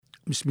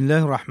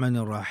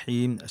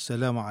Bismillahirrahmanirrahim.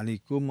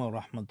 Assalamualaikum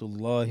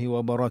warahmatullahi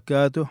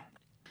wabarakatuh.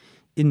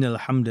 Innal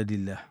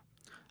hamdalillah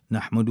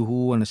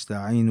nahmaduhu wa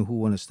nasta'inuhu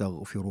wa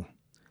nastaghfiruh.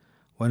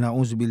 Wa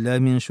na'udzu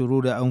billahi min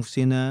shururi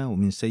anfusina wa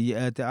min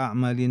sayyiati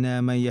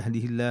a'malina man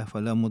yahdihillahu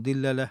fala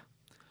mudilla lahu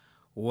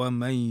wa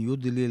man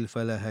yudlil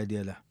fala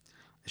hadiya lahu.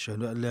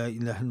 Asyhadu an la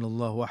ilaha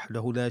illallah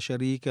wahdahu la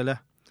syarika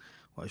lah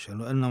wa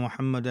asyhadu anna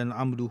Muhammadan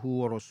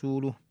 'abduhu wa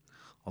rasuluh.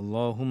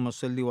 Allahumma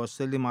salli wa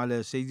sallim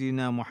ala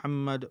sayyidina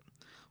Muhammad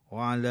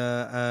wa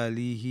ala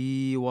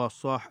alihi wa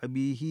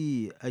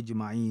sahbihi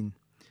ajma'in.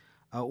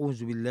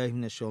 A'udzu billahi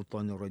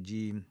minasyaitonir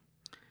rajim.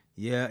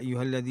 Ya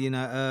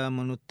ayyuhalladzina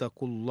amanu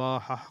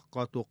taqullaha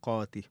haqqa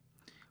tuqatih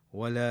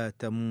wa la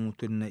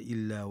tamutunna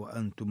illa wa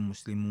antum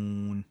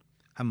muslimun.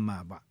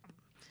 Amma ba'd.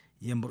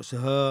 Yang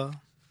berusaha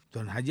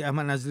Tuan Haji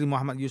Ahmad Nazri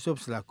Muhammad Yusof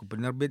selaku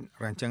penerbit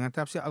rancangan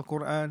tafsir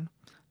Al-Quran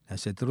dan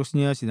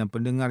seterusnya sidang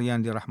pendengar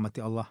yang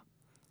dirahmati Allah.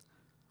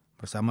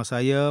 Bersama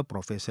saya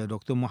Profesor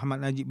Dr.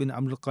 Muhammad Najib bin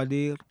Abdul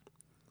Qadir,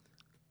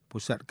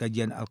 Pusat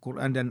Kajian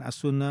Al-Quran dan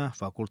As-Sunnah,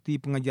 Fakulti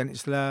Pengajian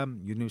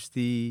Islam,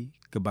 Universiti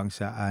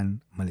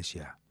Kebangsaan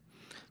Malaysia.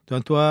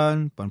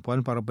 Tuan-tuan, puan-puan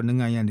para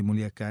pendengar yang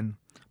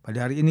dimuliakan,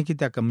 pada hari ini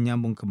kita akan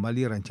menyambung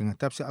kembali rancangan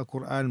tafsir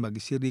Al-Quran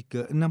bagi siri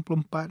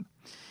ke-64.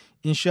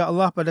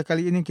 InsyaAllah pada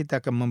kali ini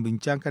kita akan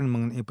membincangkan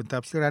mengenai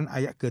pentafsiran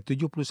ayat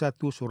ke-71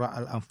 surah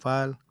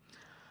Al-Anfal.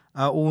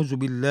 A'udzu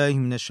billahi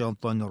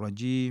minasyaitonir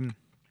rajim.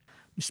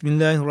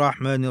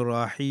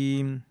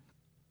 Bismillahirrahmanirrahim.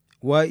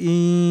 Wa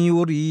in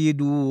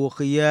yuridu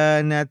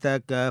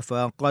khiyanataka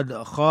faqad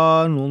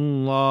khanu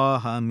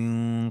Allah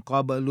min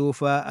qablu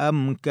fa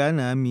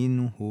amkana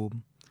minhum.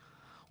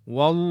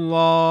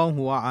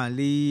 Wallahu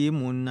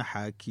alimun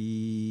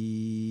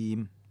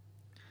hakim.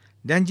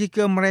 Dan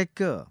jika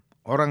mereka,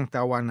 orang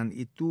tawanan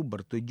itu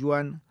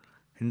bertujuan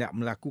hendak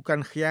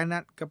melakukan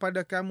khianat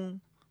kepada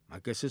kamu,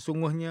 maka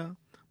sesungguhnya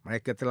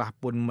mereka telah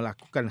pun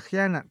melakukan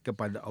khianat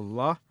kepada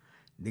Allah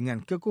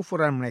dengan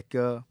kekufuran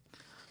mereka.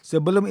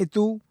 Sebelum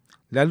itu,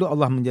 lalu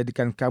Allah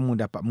menjadikan kamu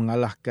dapat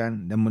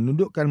mengalahkan dan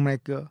menundukkan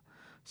mereka.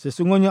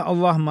 Sesungguhnya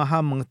Allah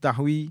Maha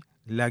mengetahui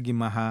lagi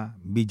Maha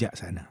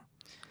bijaksana.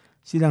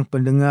 Sidang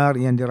pendengar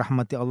yang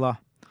dirahmati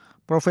Allah,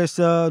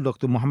 Profesor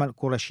Dr. Muhammad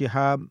Quraisy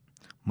Shihab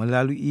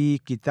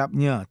melalui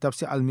kitabnya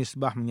Tafsir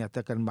Al-Misbah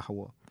menyatakan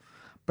bahawa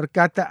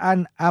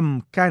perkataan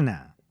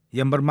amkana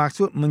yang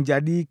bermaksud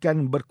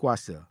menjadikan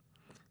berkuasa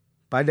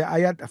pada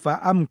ayat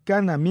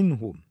fa'amkana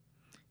minhum,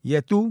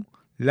 iaitu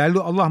lalu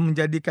Allah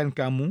menjadikan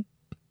kamu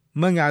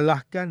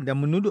mengalahkan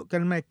dan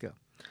menundukkan mereka.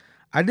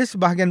 Ada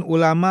sebahagian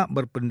ulama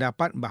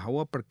berpendapat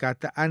bahawa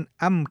perkataan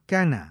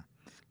amkana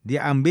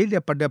diambil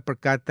daripada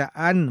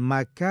perkataan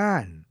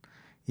makan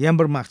yang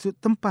bermaksud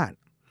tempat.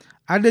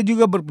 Ada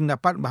juga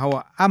berpendapat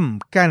bahawa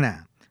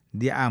amkana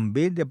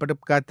diambil daripada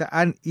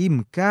perkataan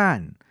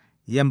imkan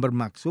yang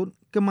bermaksud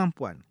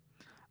kemampuan.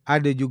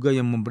 Ada juga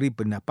yang memberi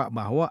pendapat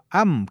bahawa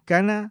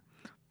amkana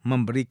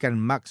memberikan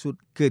maksud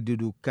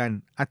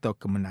kedudukan atau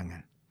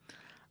kemenangan.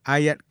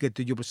 Ayat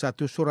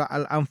ke-71 surah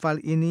Al-Anfal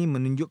ini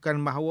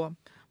menunjukkan bahawa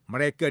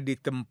mereka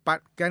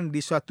ditempatkan di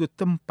suatu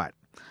tempat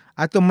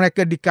atau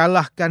mereka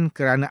dikalahkan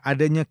kerana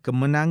adanya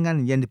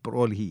kemenangan yang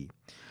diperolehi.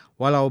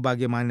 Walau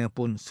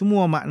bagaimanapun,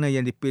 semua makna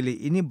yang dipilih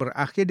ini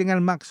berakhir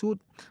dengan maksud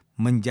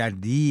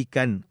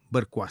menjadikan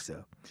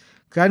berkuasa.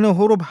 Kerana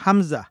huruf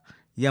Hamzah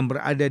yang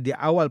berada di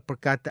awal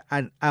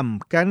perkataan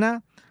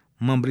amkana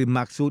memberi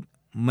maksud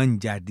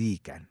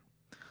menjadikan.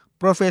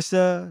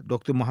 Profesor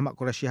Dr. Muhammad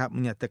Quraisy Shihab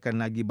menyatakan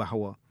lagi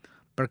bahawa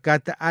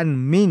perkataan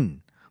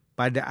min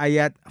pada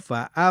ayat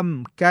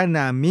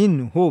fa'amkana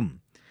minhum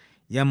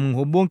yang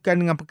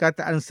menghubungkan dengan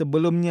perkataan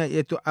sebelumnya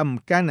iaitu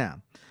amkana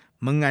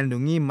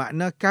mengandungi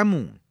makna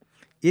kamu.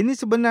 Ini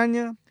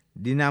sebenarnya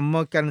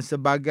dinamakan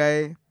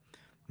sebagai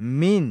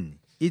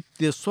min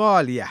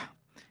ittisaliyah,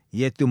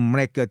 iaitu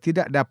mereka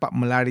tidak dapat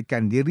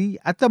melarikan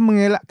diri atau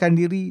mengelakkan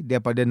diri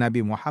daripada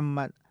Nabi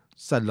Muhammad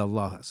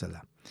sallallahu alaihi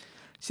wasallam.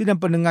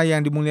 Sidang pendengar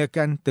yang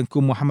dimuliakan, Tengku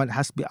Muhammad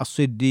Hasbi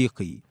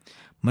As-Siddiqi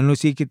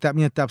menerusi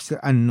kitabnya Tafsir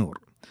An-Nur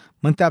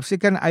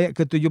mentafsirkan ayat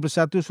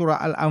ke-71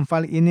 surah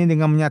Al-Anfal ini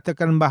dengan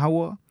menyatakan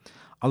bahawa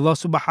Allah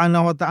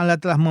Subhanahu wa taala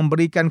telah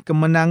memberikan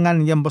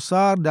kemenangan yang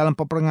besar dalam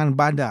peperangan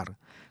Badar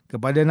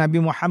kepada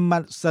Nabi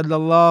Muhammad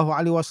sallallahu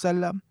alaihi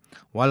wasallam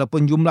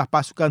walaupun jumlah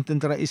pasukan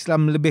tentera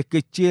Islam lebih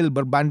kecil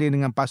berbanding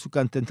dengan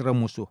pasukan tentera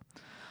musuh.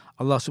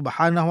 Allah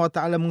Subhanahu wa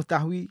taala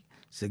mengetahui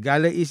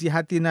segala isi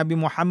hati Nabi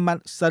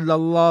Muhammad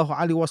sallallahu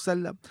alaihi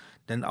wasallam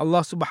dan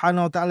Allah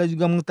Subhanahu wa taala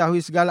juga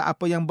mengetahui segala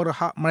apa yang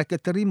berhak mereka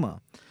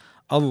terima.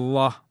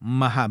 Allah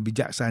Maha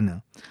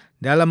bijaksana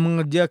dalam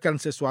mengerjakan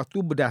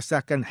sesuatu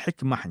berdasarkan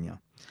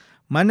hikmahnya.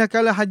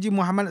 Manakala Haji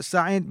Muhammad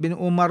Sa'id bin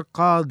Umar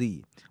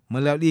Qadhi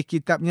melalui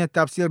kitabnya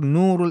Tafsir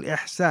Nurul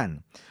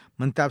Ihsan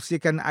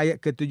mentafsirkan ayat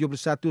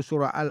ke-71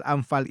 surah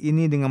Al-Anfal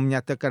ini dengan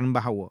menyatakan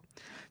bahawa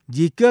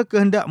jika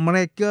kehendak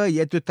mereka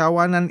iaitu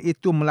tawanan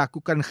itu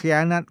melakukan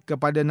khianat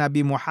kepada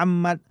Nabi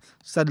Muhammad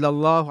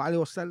sallallahu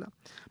alaihi wasallam,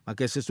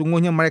 maka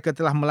sesungguhnya mereka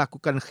telah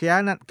melakukan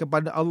khianat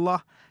kepada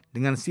Allah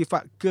dengan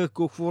sifat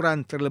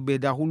kekufuran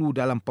terlebih dahulu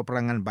dalam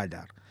peperangan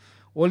Badar.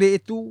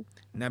 Oleh itu,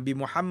 Nabi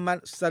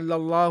Muhammad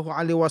sallallahu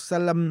alaihi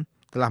wasallam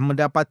telah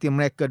mendapati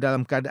mereka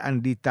dalam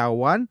keadaan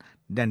ditawan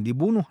dan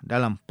dibunuh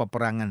dalam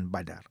peperangan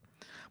Badar.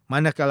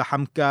 Manakala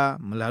Hamka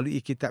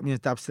melalui kitabnya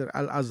Tafsir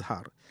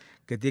Al-Azhar,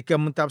 ketika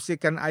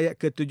mentafsirkan ayat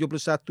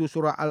ke-71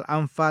 surah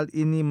Al-Anfal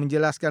ini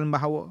menjelaskan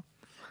bahawa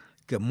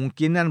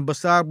kemungkinan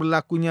besar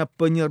berlakunya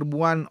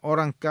penyerbuan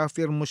orang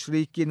kafir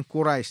musyrikin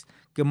Quraisy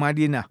ke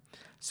Madinah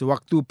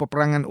sewaktu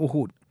peperangan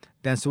Uhud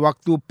dan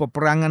sewaktu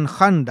peperangan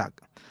Khandaq.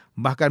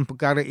 Bahkan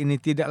perkara ini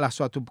tidaklah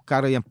suatu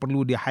perkara yang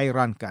perlu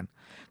dihairankan,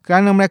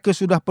 kerana mereka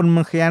sudah pun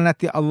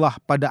mengkhianati Allah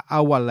pada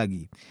awal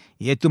lagi,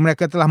 iaitu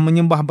mereka telah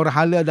menyembah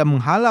berhala dan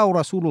menghalau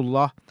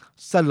Rasulullah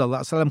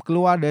sallallahu alaihi wasallam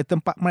keluar dari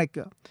tempat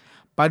mereka.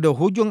 Pada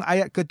hujung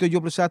ayat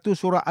ke-71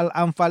 surah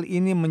Al-Anfal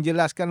ini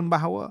menjelaskan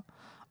bahawa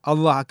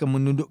Allah akan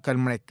menundukkan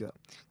mereka,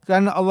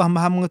 kerana Allah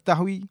Maha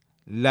mengetahui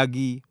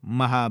lagi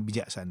Maha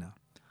bijaksana.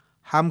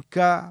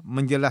 Hamka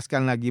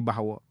menjelaskan lagi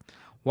bahawa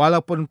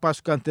walaupun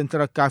pasukan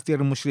tentera kafir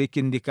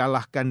musyrikin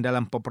dikalahkan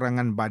dalam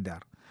peperangan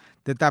Badar,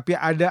 tetapi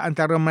ada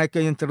antara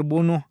mereka yang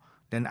terbunuh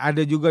dan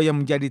ada juga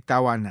yang menjadi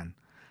tawanan.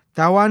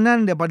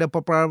 Tawanan daripada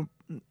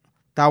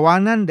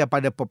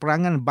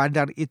peperangan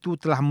Badar itu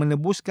telah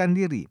menebuskan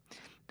diri,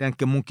 dan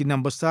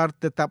kemungkinan besar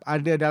tetap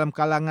ada dalam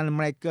kalangan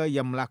mereka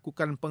yang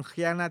melakukan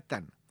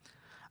pengkhianatan.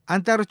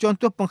 Antara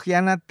contoh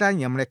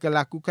pengkhianatan yang mereka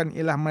lakukan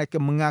ialah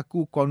mereka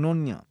mengaku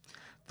kononnya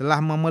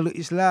telah memeluk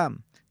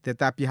Islam,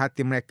 tetapi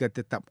hati mereka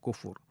tetap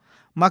kufur.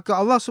 Maka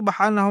Allah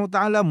Subhanahu Wa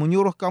Taala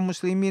menyuruh kaum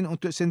muslimin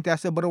untuk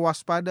sentiasa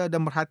berwaspada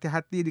dan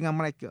berhati-hati dengan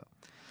mereka.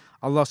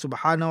 Allah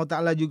Subhanahu Wa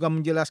Taala juga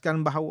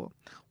menjelaskan bahawa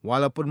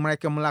walaupun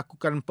mereka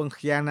melakukan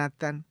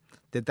pengkhianatan,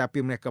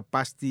 tetapi mereka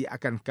pasti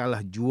akan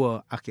kalah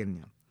jua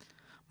akhirnya.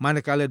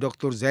 Manakala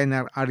Dr.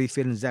 Zainar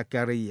Arifin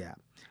Zakaria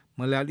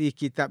melalui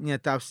kitabnya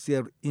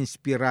Tafsir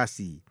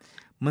Inspirasi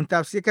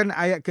mentafsirkan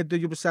ayat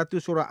ke-71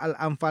 surah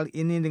Al-Anfal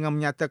ini dengan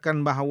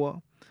menyatakan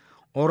bahawa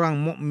orang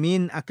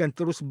mukmin akan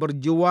terus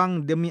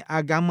berjuang demi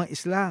agama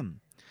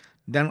Islam,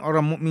 dan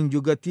orang mukmin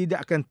juga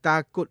tidak akan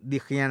takut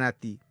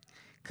dikhianati,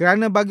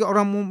 kerana bagi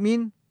orang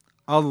mukmin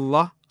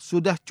Allah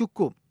sudah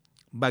cukup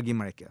bagi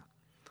mereka.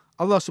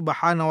 Allah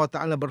Subhanahu Wa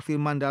Taala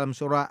berfirman dalam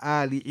surah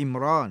Ali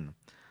Imran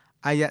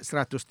ayat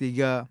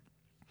 103,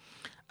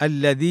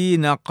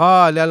 Alladzina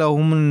qala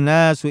lahumun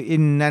nasu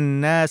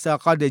innan nasa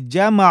qad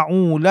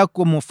jama'u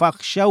lakum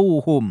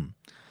fakhshawhum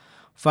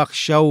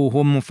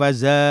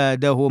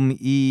fazadahum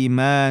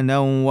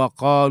imanan wa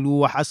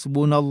qalu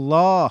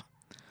hasbunallahu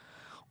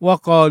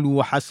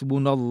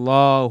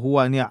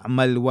wa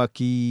ni'mal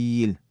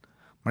wakil.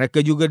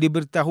 Mereka juga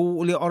diberitahu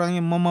oleh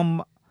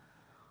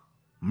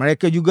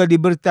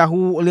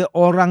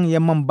orang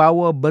yang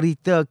membawa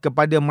berita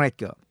kepada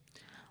mereka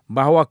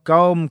bahawa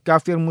kaum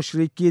kafir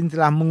musyrikin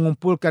telah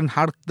mengumpulkan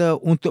harta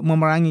untuk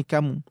memerangi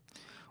kamu.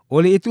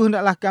 Oleh itu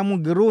hendaklah kamu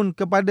gerun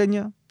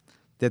kepadanya.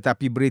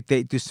 Tetapi berita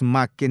itu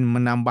semakin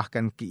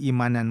menambahkan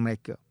keimanan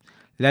mereka.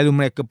 Lalu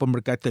mereka pun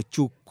berkata,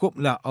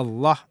 cukuplah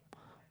Allah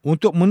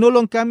untuk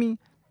menolong kami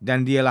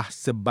dan dialah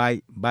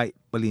sebaik-baik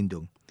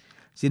pelindung.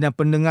 Sidang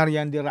pendengar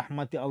yang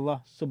dirahmati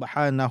Allah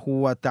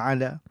Subhanahu Wa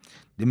Taala,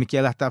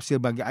 demikianlah tafsir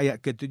bagi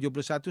ayat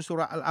ke-71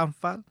 surah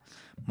Al-Anfal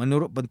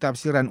menurut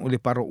pentafsiran oleh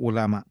para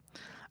ulama.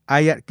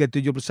 Ayat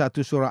ke-71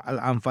 surah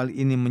Al-Anfal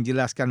ini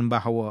menjelaskan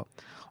bahawa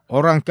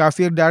orang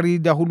kafir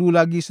dari dahulu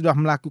lagi sudah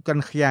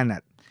melakukan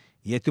khianat,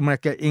 iaitu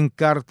mereka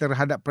ingkar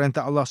terhadap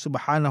perintah Allah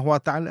Subhanahu Wa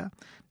Taala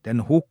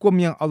dan hukum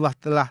yang Allah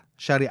telah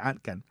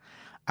syariatkan.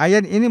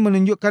 Ayat ini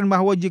menunjukkan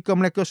bahawa jika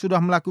mereka sudah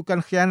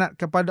melakukan khianat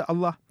kepada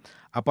Allah,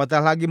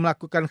 apatah lagi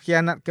melakukan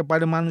khianat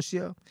kepada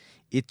manusia,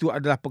 itu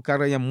adalah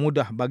perkara yang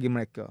mudah bagi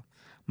mereka.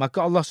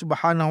 Maka Allah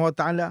Subhanahu Wa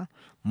Taala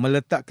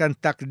meletakkan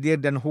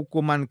takdir dan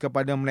hukuman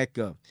kepada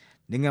mereka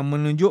dengan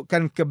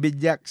menunjukkan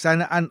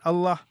kebijaksanaan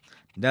Allah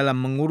dalam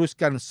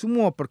menguruskan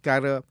semua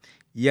perkara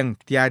yang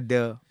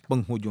tiada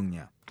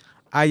penghujungnya.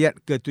 Ayat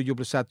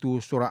ke-71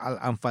 surah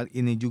Al-Anfal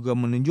ini juga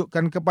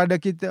menunjukkan kepada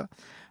kita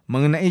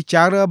mengenai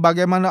cara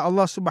bagaimana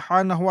Allah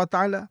Subhanahu Wa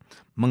Taala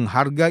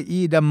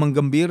menghargai dan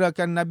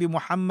menggembirakan Nabi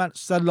Muhammad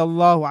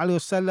sallallahu alaihi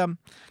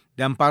wasallam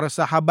dan para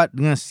sahabat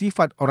dengan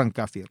sifat orang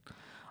kafir.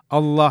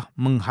 Allah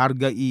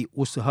menghargai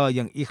usaha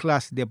yang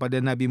ikhlas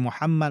daripada Nabi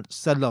Muhammad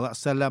sallallahu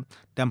alaihi wasallam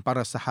dan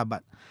para sahabat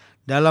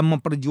dalam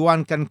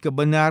memperjuangkan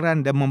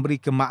kebenaran dan memberi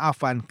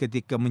kemaafan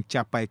ketika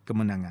mencapai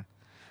kemenangan.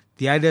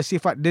 Tiada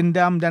sifat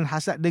dendam dan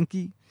hasad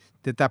dengki,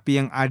 tetapi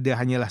yang ada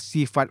hanyalah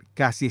sifat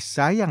kasih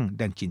sayang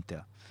dan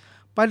cinta.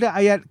 Pada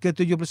ayat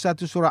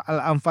ke-71 surah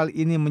Al-Anfal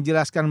ini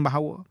menjelaskan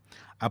bahawa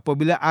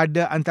apabila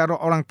ada antara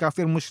orang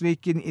kafir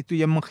musyrikin itu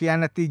yang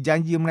mengkhianati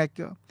janji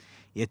mereka,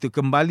 iaitu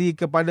kembali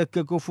kepada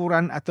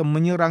kekufuran atau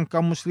menyerang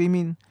kaum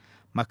muslimin,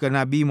 maka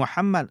Nabi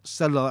Muhammad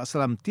sallallahu alaihi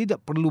wasallam tidak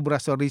perlu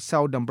berasa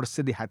risau dan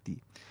bersedih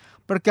hati.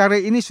 Perkara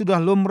ini sudah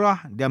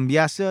lumrah dan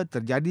biasa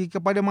terjadi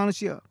kepada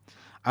manusia.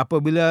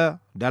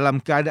 Apabila dalam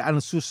keadaan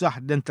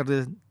susah dan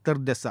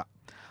terdesak,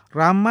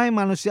 ramai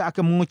manusia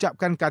akan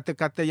mengucapkan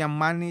kata-kata yang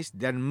manis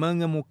dan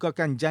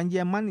mengemukakan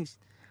janji yang manis.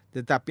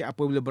 Tetapi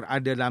apabila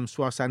berada dalam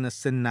suasana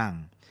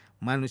senang,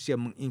 manusia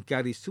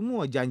mengingkari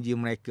semua janji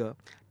mereka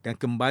dan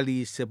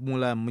kembali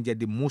semula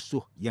menjadi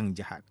musuh yang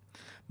jahat.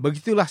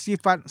 Begitulah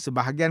sifat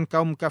sebahagian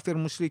kaum kafir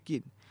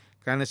musyrikin,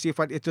 kerana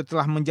sifat itu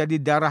telah menjadi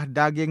darah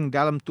daging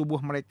dalam tubuh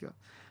mereka.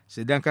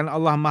 Sedangkan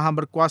Allah Maha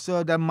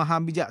Berkuasa dan Maha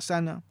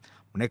Bijaksana,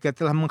 mereka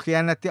telah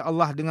mengkhianati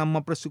Allah dengan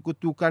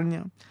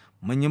mempersekutukannya,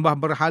 menyembah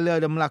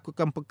berhala dan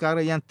melakukan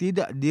perkara yang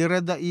tidak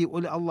diredai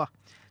oleh Allah.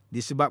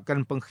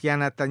 Disebabkan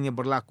pengkhianatannya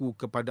berlaku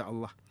kepada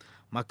Allah,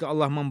 maka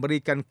Allah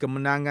memberikan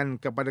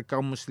kemenangan kepada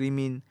kaum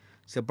muslimin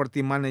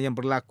seperti mana yang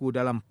berlaku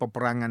dalam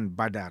peperangan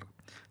Badar.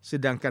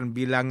 Sedangkan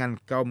bilangan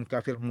kaum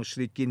kafir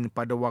musyrikin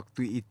pada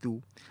waktu itu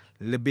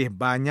lebih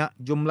banyak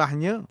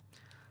jumlahnya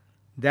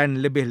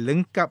dan lebih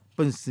lengkap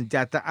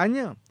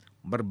pensenjataannya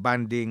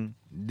berbanding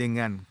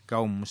dengan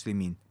kaum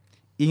muslimin.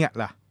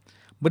 Ingatlah,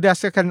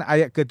 berdasarkan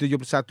ayat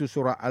ke-71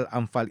 surah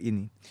Al-Anfal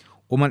ini,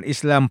 umat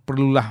Islam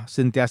perlulah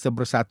sentiasa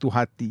bersatu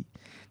hati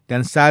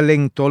dan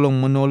saling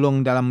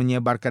tolong-menolong dalam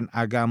menyebarkan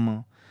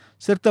agama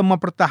serta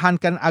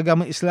mempertahankan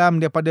agama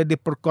Islam daripada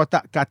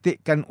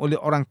diperkotak-katikkan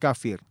oleh orang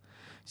kafir.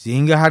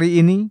 Sehingga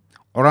hari ini,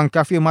 orang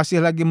kafir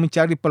masih lagi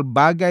mencari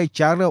pelbagai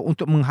cara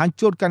untuk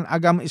menghancurkan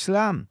agama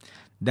Islam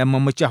dan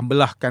memecah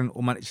belahkan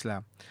umat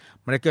Islam.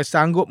 Mereka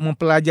sanggup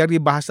mempelajari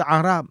bahasa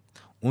Arab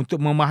untuk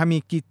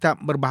memahami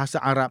kitab berbahasa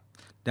Arab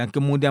dan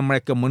kemudian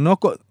mereka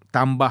menokok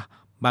tambah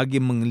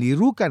bagi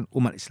mengelirukan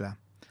umat Islam.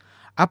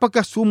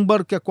 Apakah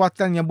sumber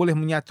kekuatan yang boleh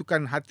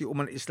menyatukan hati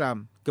umat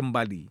Islam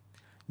kembali?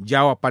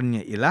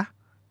 Jawapannya ialah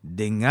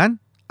dengan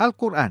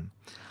Al-Quran.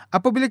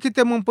 Apabila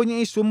kita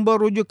mempunyai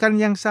sumber rujukan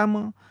yang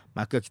sama,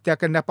 maka kita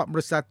akan dapat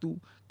bersatu.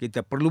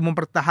 Kita perlu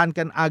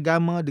mempertahankan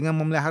agama dengan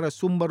memelihara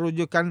sumber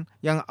rujukan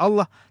yang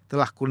Allah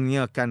telah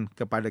kurniakan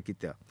kepada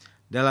kita.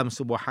 Dalam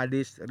sebuah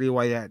hadis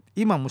riwayat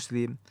Imam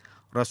Muslim,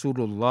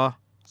 Rasulullah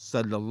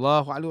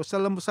sallallahu alaihi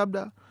wasallam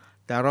bersabda,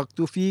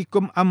 "Taraktu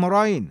fiikum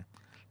amrayn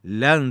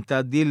lan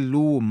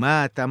tadillu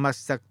ma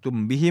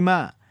tamassaktum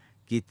bihima,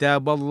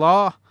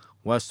 kitaballah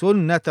wa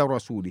sunnata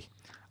rasulih."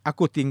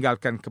 Aku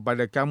tinggalkan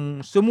kepada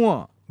kamu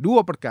semua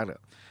dua perkara,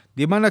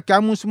 di mana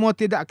kamu semua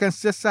tidak akan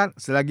sesat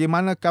selagi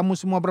mana kamu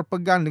semua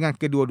berpegang dengan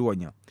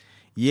kedua-duanya,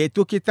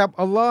 iaitu kitab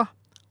Allah,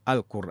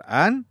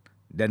 Al-Quran,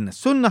 dan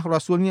sunnah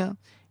Rasulnya,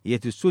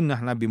 iaitu sunnah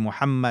Nabi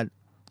Muhammad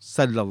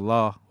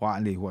sallallahu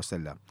alaihi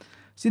wasallam.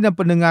 Sidang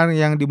pendengar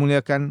yang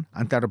dimuliakan,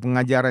 antara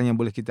pengajaran yang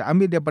boleh kita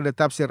ambil daripada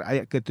tafsir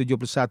ayat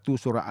ke-71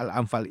 surah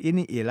Al-Anfal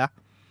ini ialah,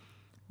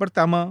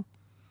 pertama,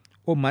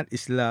 umat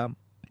Islam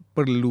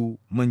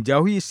perlu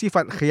menjauhi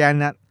sifat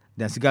khianat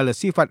dan segala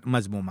sifat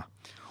mazmumah.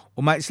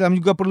 Umat Islam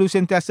juga perlu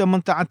sentiasa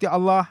mentaati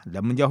Allah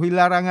dan menjauhi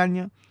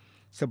larangannya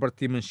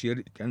seperti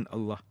mensyirikkan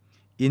Allah.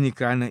 Ini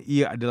kerana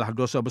ia adalah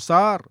dosa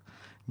besar.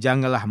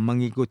 Janganlah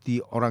mengikuti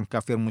orang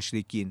kafir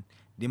musyrikin,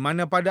 di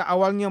mana pada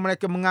awalnya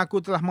mereka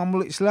mengaku telah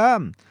memeluk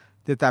Islam,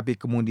 tetapi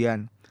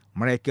kemudian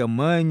mereka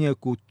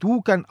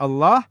menyekutukan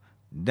Allah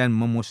dan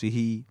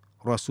memusuhi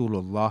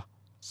Rasulullah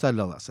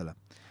sallallahu alaihi wasallam.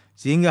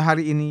 Sehingga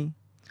hari ini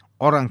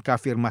orang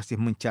kafir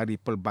masih mencari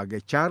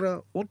pelbagai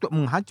cara untuk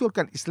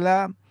menghancurkan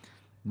Islam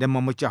dan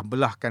memecah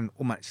belahkan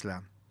umat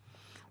Islam.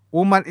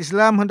 Umat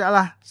Islam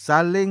hendaklah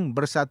saling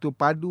bersatu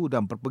padu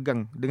dan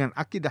berpegang dengan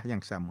akidah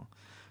yang sama.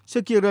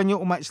 Sekiranya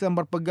umat Islam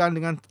berpegang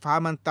dengan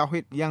fahaman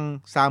tauhid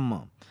yang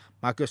sama,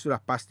 maka sudah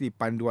pasti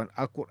panduan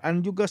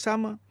Al-Quran juga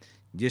sama.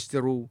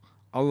 Justru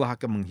Allah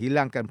akan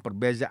menghilangkan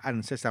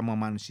perbezaan sesama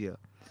manusia.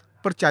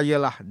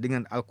 Percayalah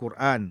dengan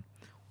Al-Quran,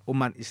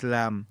 umat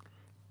Islam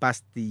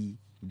pasti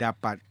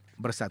dapat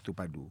bersatu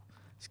padu.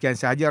 Sekian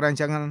sahaja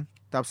rancangan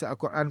tafsir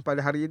Al-Quran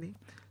pada hari ini.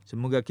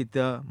 Semoga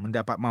kita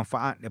mendapat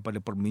manfaat daripada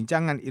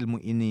perbincangan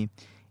ilmu ini.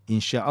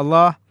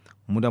 InsyaAllah,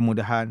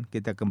 mudah-mudahan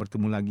kita akan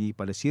bertemu lagi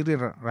pada siri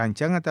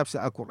rancangan tafsir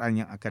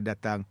Al-Quran yang akan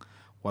datang.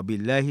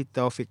 Wabillahi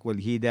taufiq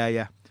wal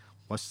hidayah.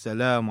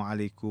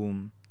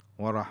 Wassalamualaikum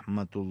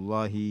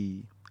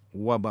warahmatullahi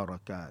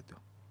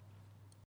wabarakatuh.